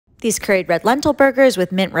These curried red lentil burgers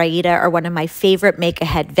with mint raita are one of my favorite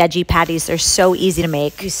make-ahead veggie patties. They're so easy to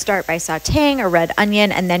make. You start by sauteing a red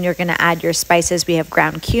onion, and then you're going to add your spices. We have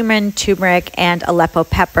ground cumin, turmeric, and Aleppo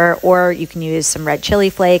pepper, or you can use some red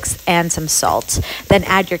chili flakes and some salt. Then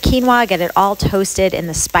add your quinoa, get it all toasted in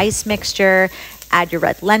the spice mixture. Add your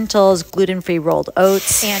red lentils, gluten-free rolled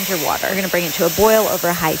oats, and your water. We're gonna bring it to a boil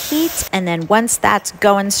over high heat, and then once that's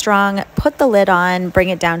going strong, put the lid on, bring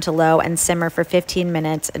it down to low, and simmer for 15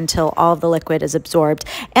 minutes until all of the liquid is absorbed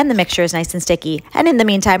and the mixture is nice and sticky. And in the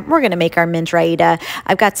meantime, we're gonna make our mint raita.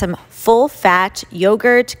 I've got some full-fat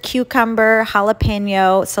yogurt, cucumber,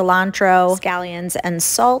 jalapeno, cilantro, scallions, and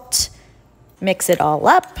salt. Mix it all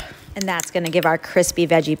up, and that's gonna give our crispy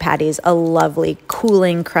veggie patties a lovely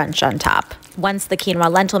cooling crunch on top. Once the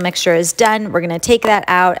quinoa lentil mixture is done, we're going to take that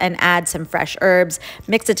out and add some fresh herbs,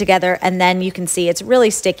 mix it together, and then you can see it's really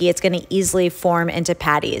sticky. It's going to easily form into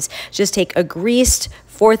patties. Just take a greased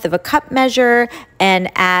 1/4 of a cup measure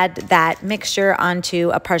and add that mixture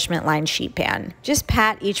onto a parchment-lined sheet pan. Just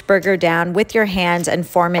pat each burger down with your hands and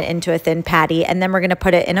form it into a thin patty, and then we're going to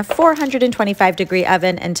put it in a 425-degree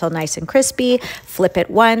oven until nice and crispy. Flip it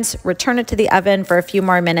once, return it to the oven for a few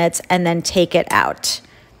more minutes, and then take it out.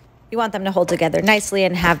 You want them to hold together nicely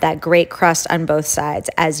and have that great crust on both sides,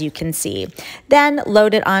 as you can see. Then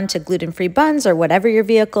load it onto gluten-free buns or whatever your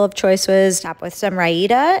vehicle of choice was. Top with some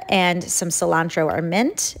raita and some cilantro or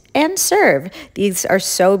mint and serve. These are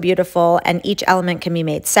so beautiful, and each element can be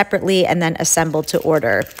made separately and then assembled to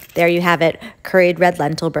order. There you have it, curried red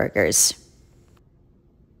lentil burgers.